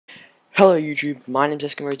Hello YouTube, my name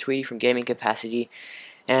is Tweety from Gaming Capacity,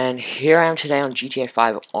 and here I am today on GTA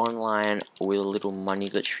 5 Online with a little money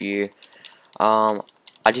glitch for you.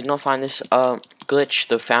 I did not find this glitch.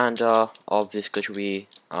 The founder of this glitch will be,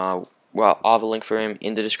 well, I'll have a link for him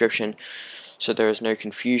in the description, so there is no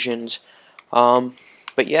confusions.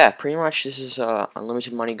 But yeah, pretty much this is a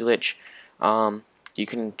unlimited money glitch. You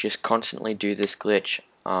can just constantly do this glitch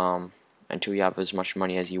until you have as much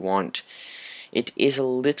money as you want. It is a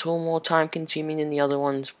little more time consuming than the other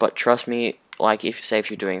ones, but trust me, like if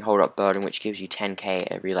you're doing hold up burden, which gives you 10k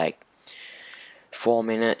every like 4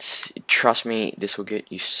 minutes, trust me, this will get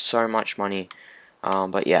you so much money.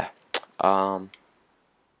 But yeah,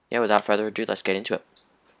 without further ado, let's get into it.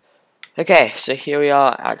 Okay, so here we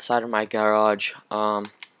are outside of my garage. All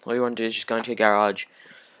you want to do is just go into your garage,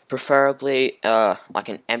 preferably like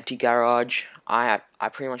an empty garage. I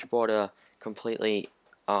pretty much bought a completely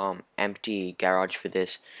empty garage for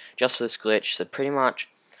this, just for this glitch. So pretty much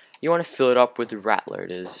you want to fill it up with the rat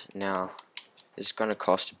loaders. Now it's going to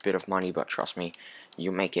cost a bit of money, but trust me,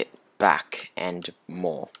 you'll make it back and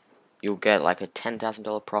more. You'll get like a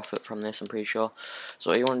 $10,000 profit from this, I'm pretty sure.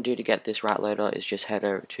 So all you want to do to get this rat loader is just head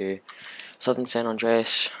over to Southern San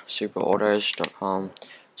Andreas superautos.com,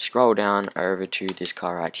 scroll down over to this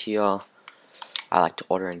car right here. I like to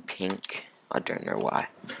order in pink. I don't know why,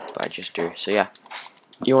 but I just do. So yeah,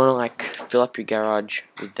 you want to like fill up your garage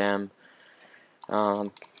with them,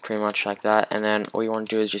 pretty much like that, and then all you want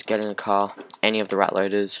to do is just get in the car, any of the rat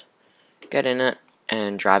loaders, get in it,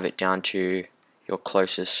 and drive it down to your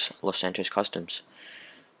closest Los Santos Customs.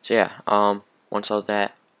 So yeah, once I'm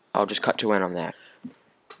there, I'll just cut to when I'm there.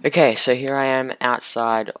 Okay, so here I am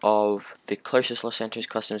outside of the closest Los Santos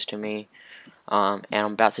Customs to me, and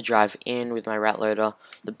I'm about to drive in with my rat loader.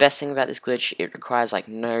 The best thing about this glitch, it requires like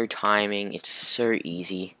no timing. It's so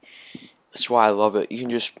easy. That's why I love it. You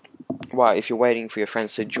can just, well, if you're waiting for your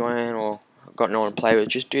friends to join or got no one to play with,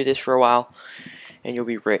 just do this for a while and you'll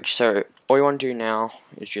be rich. So all you want to do now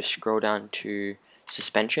is just scroll down to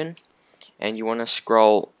suspension, and you want to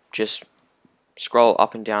scroll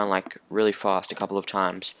up and down like really fast a couple of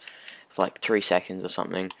times for like 3 seconds or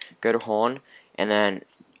something. Go to horn, and then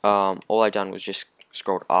all I done was just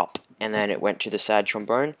scrolled up, and then it went to the sad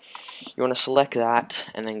trombone. You want to select that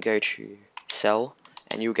and then go to sell,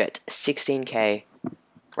 and you'll get 16k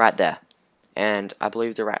right there. And I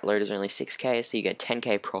believe the rat load is only 6k, so you get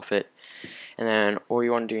 10k profit. And then all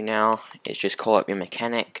you want to do now is just call up your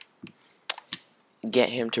mechanic, get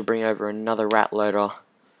him to bring over another rat loader,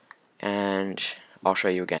 and I'll show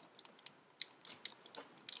you again.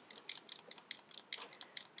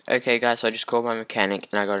 Okay guys, so I just called my mechanic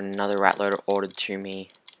and I got another rat loader ordered to me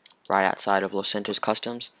right outside of Los Santos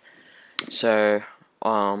Customs. So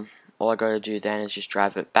all I gotta do then is just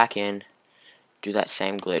drive it back in, do that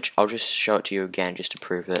same glitch. I'll just show it to you again just to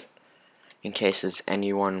prove it, in case there's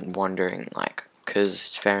anyone wondering, like, because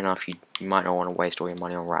it's fair enough, you might not want to waste all your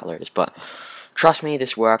money on rat loaders, but trust me,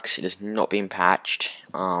 this works. It has not been patched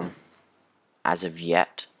as of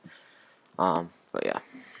yet, but yeah.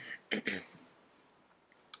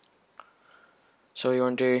 So what you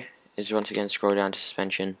want to do is once again scroll down to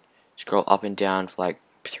suspension, scroll up and down for like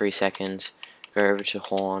 3 seconds, go over to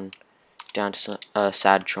horn, down to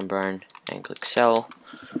sad trombone, and click sell.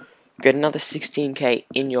 Get another 16k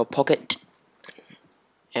in your pocket,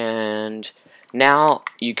 and now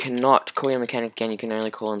you cannot call your mechanic again. You can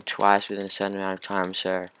only call him twice within a certain amount of time.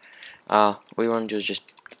 So what you want to do is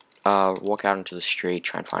just walk out into the street,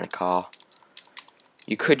 try and find a car.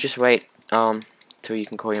 You could just wait till you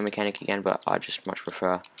can call your mechanic again, but I just much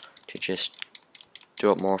prefer to just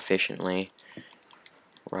do it more efficiently.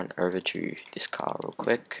 Run over to this car real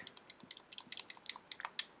quick.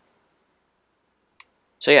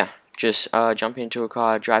 So yeah, just jump into a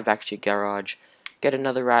car, drive back to your garage, get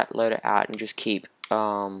another rat loader out, and just keep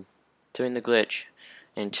doing the glitch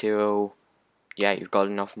until you've got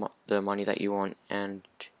enough the money that you want. And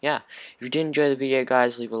yeah, if you did enjoy the video,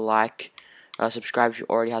 guys, leave a like, subscribe if you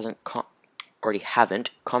already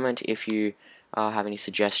haven't, comment if you have any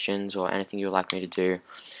suggestions or anything you would like me to do.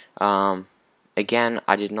 Again,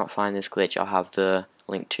 I did not find this glitch. I'll have the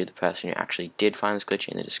link to the person who actually did find this glitch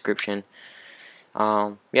in the description.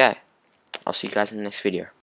 Yeah, I'll see you guys in the next video.